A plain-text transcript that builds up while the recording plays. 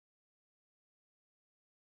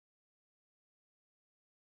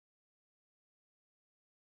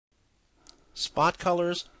Spot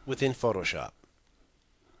colors within Photoshop.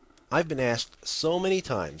 I've been asked so many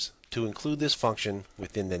times to include this function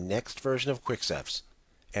within the next version of QuikSeps,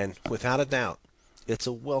 and without a doubt, it's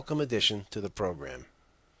a welcome addition to the program.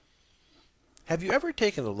 Have you ever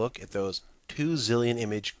taken a look at those 2 zillion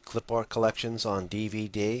image clip art collections on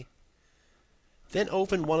DVD? Then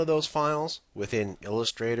open one of those files within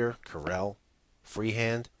Illustrator, Corel,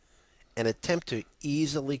 Freehand, and attempt to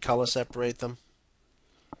easily color separate them?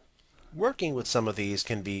 Working with some of these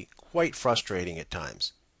can be quite frustrating at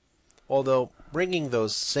times, although bringing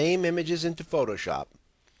those same images into Photoshop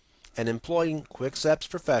and employing QuikSeps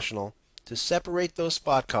Professional to separate those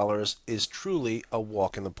spot colors is truly a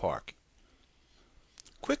walk in the park.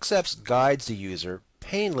 QuikSeps guides the user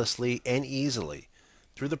painlessly and easily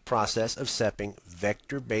through the process of sepping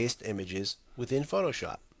vector-based images within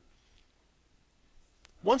Photoshop.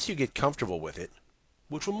 Once you get comfortable with it,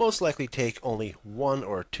 which will most likely take only 1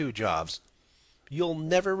 or 2 jobs, you'll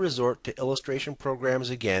never resort to illustration programs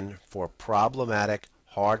again for problematic,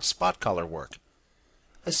 hard spot color work,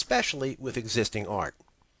 especially with existing art.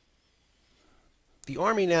 The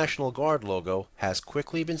Army National Guard logo has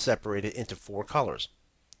quickly been separated into 4 colors,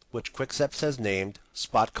 which QuikSeps has named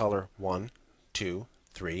Spot Color 1, 2,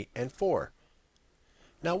 3, and 4.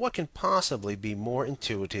 Now what can possibly be more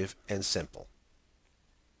intuitive and simple?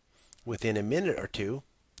 Within a minute or two,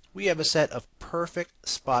 we have a set of perfect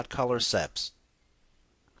spot color seps.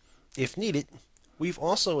 If needed, we've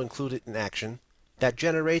also included an action that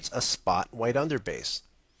generates a spot white underbase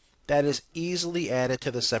that is easily added to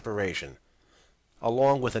the separation,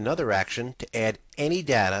 along with another action to add any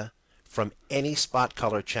data from any spot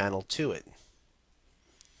color channel to it.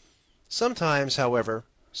 Sometimes, however,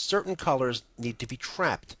 certain colors need to be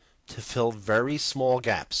trapped to fill very small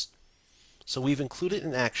gaps, so we've included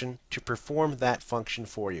an action to perform that function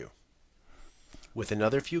for you. With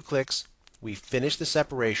another few clicks, we've finished the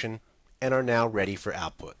separation and are now ready for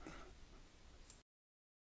output.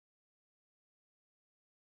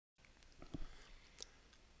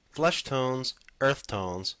 Flesh tones, earth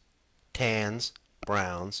tones, tans,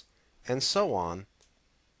 browns, and so on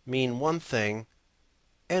mean one thing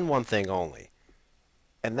and one thing only,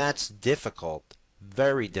 and that's difficult,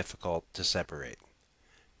 very difficult to separate.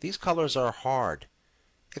 These colors are hard,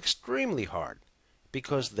 extremely hard,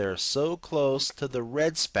 because they're so close to the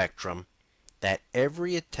red spectrum that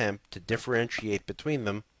every attempt to differentiate between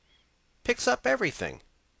them picks up everything.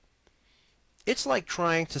 It's like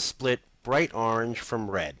trying to split bright orange from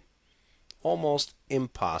red. Almost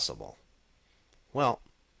impossible. Well,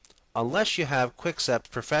 unless you have QuikSeps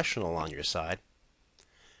Professional on your side.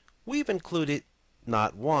 We've included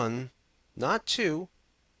not 1, not 2,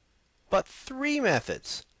 but 3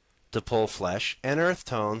 methods to pull flesh and earth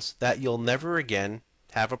tones that you'll never again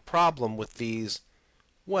have a problem with these,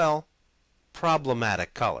 well,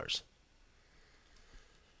 problematic colors.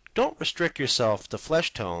 Don't restrict yourself to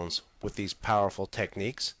flesh tones with these powerful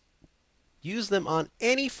techniques. Use them on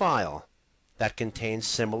any file that contains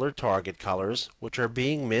similar target colors which are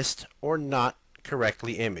being missed or not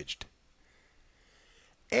correctly imaged.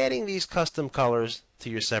 Adding these custom colors to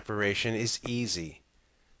your separation is easy.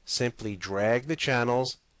 Simply drag the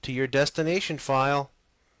channels to your destination file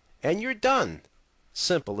and you're done.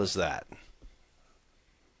 Simple as that.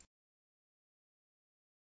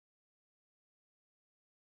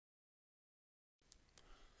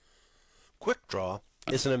 QuikDraw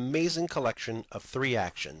is an amazing collection of 3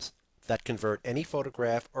 actions that convert any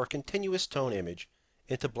photograph or continuous tone image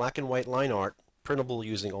into black and white line art printable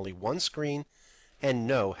using only 1 screen and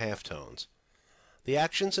no halftones. The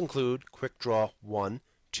actions include QuikDraw 1,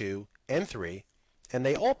 2, and 3, and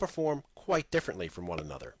they all perform quite differently from one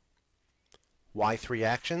another. Why 3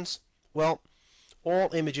 actions? Well,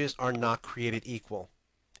 all images are not created equal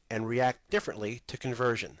and react differently to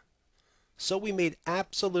conversion. So we made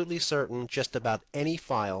absolutely certain just about any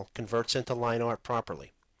file converts into line art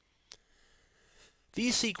properly.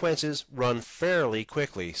 These sequences run fairly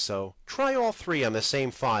quickly, so try all 3 on the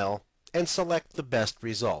same file and select the best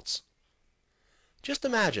results. Just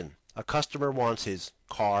imagine a customer wants his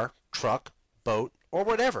car, truck, boat, or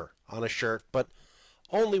whatever on a shirt, but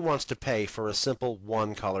only wants to pay for a simple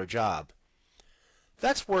 1-color job.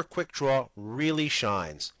 That's where QuikDraw really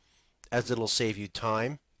shines, as it'll save you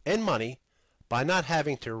time and money by not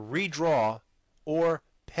having to redraw or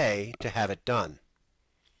pay to have it done.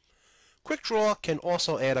 QuikDraw can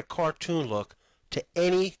also add a cartoon look to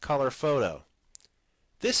any color photo.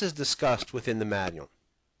 This is discussed within the manual.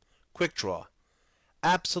 QuikDraw,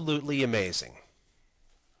 absolutely amazing.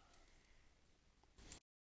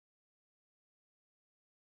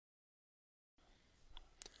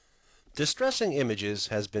 Distressing images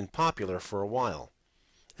has been popular for a while,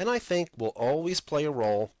 and I think will always play a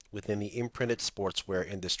role within the imprinted sportswear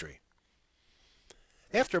industry.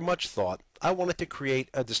 After much thought, I wanted to create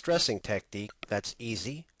a distressing technique that's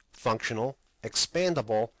easy, functional,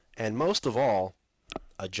 expandable, and most of all,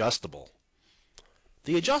 adjustable.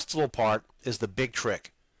 The adjustable part is the big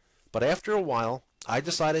trick, but after a while, I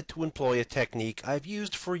decided to employ a technique I've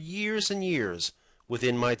used for years and years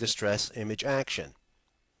within my distress image action.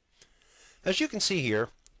 As you can see here,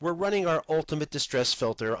 we're running our ultimate distress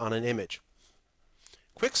filter on an image.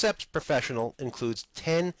 QuikSeps Professional includes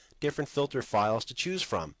 10 different filter files to choose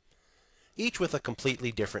from, each with a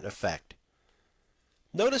completely different effect.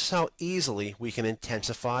 Notice how easily we can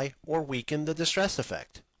intensify or weaken the distress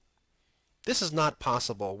effect. This is not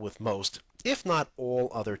possible with most, if not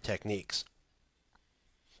all, other techniques.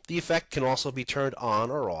 The effect can also be turned on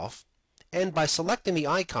or off, and by selecting the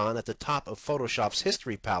icon at the top of Photoshop's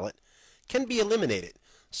history palette, can be eliminated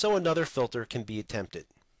so another filter can be attempted.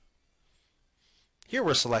 Here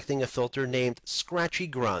we're selecting a filter named Scratchy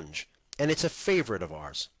Grunge, and it's a favorite of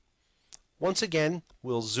ours. Once again,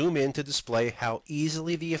 we'll zoom in to display how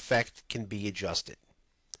easily the effect can be adjusted.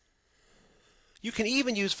 You can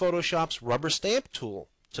even use Photoshop's rubber stamp tool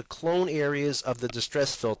to clone areas of the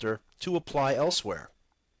distress filter to apply elsewhere.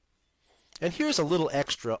 And here's a little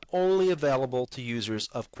extra only available to users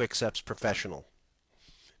of QuikSeps Professional.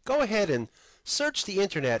 Go ahead and search the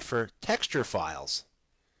internet for texture files.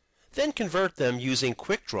 Then convert them using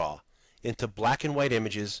QuickDraw into black and white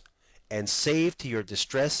images and save to your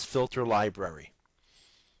distress filter library.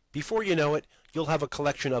 Before you know it, you'll have a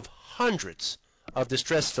collection of hundreds of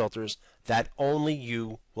distress filters that only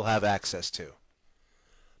you will have access to.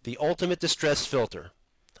 The ultimate distress filter,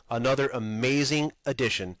 another amazing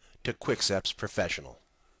addition to QuikSeps Professional.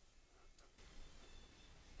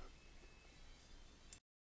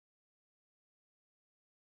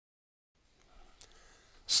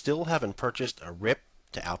 Still haven't purchased a RIP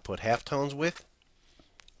to output halftones with?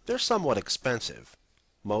 They're somewhat expensive.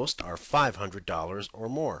 Most are $500 or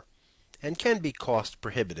more, and can be cost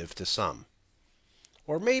prohibitive to some.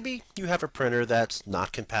 Or maybe you have a printer that's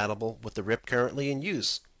not compatible with the RIP currently in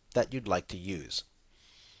use that you'd like to use.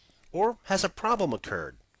 Or has a problem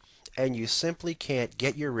occurred, and you simply can't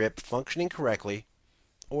get your RIP functioning correctly,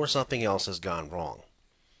 or something else has gone wrong.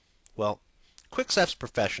 Well, QuikSeps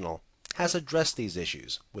Professional has addressed these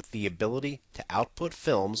issues with the ability to output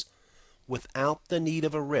films without the need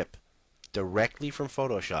of a RIP directly from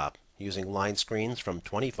Photoshop using line screens from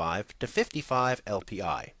 25 to 55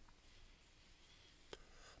 LPI.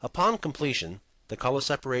 Upon completion, the color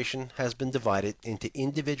separation has been divided into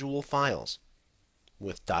individual files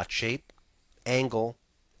with dot shape, angle,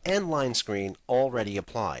 and line screen already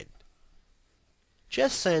applied.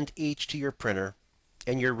 Just send each to your printer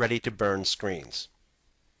and you're ready to burn screens.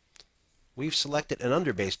 We've selected an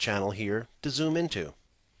underbase channel here to zoom into.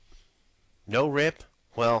 No RIP?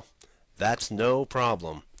 Well, that's no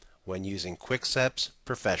problem when using QuikSeps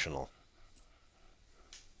Professional.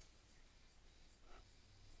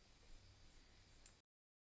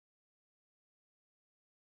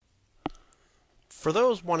 For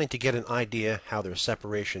those wanting to get an idea how their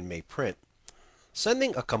separation may print,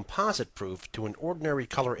 sending a composite proof to an ordinary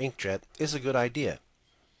color inkjet is a good idea.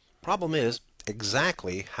 Problem is,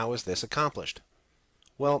 exactly how is this accomplished?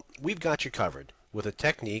 Well, we've got you covered with a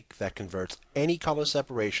technique that converts any color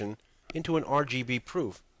separation into an RGB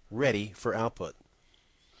proof ready for output.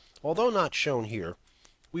 Although not shown here,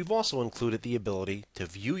 we've also included the ability to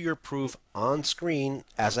view your proof on screen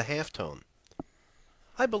as a halftone.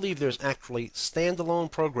 I believe there's actually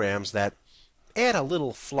standalone programs that add a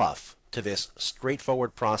little fluff to this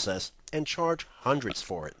straightforward process and charge hundreds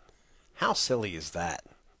for it. How silly is that?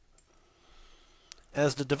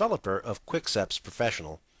 As the developer of QuikSeps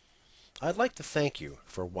Professional, I'd like to thank you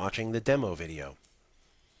for watching the demo video.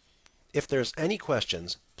 If there's any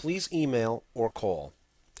questions, please email or call,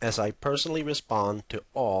 as I personally respond to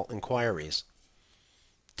all inquiries.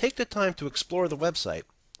 Take the time to explore the website,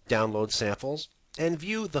 download samples, and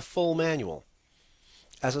view the full manual.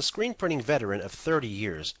 As a screen printing veteran of 30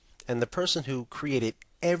 years, and the person who created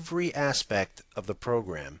every aspect of the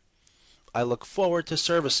program, I look forward to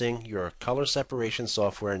servicing your color separation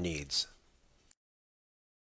software needs.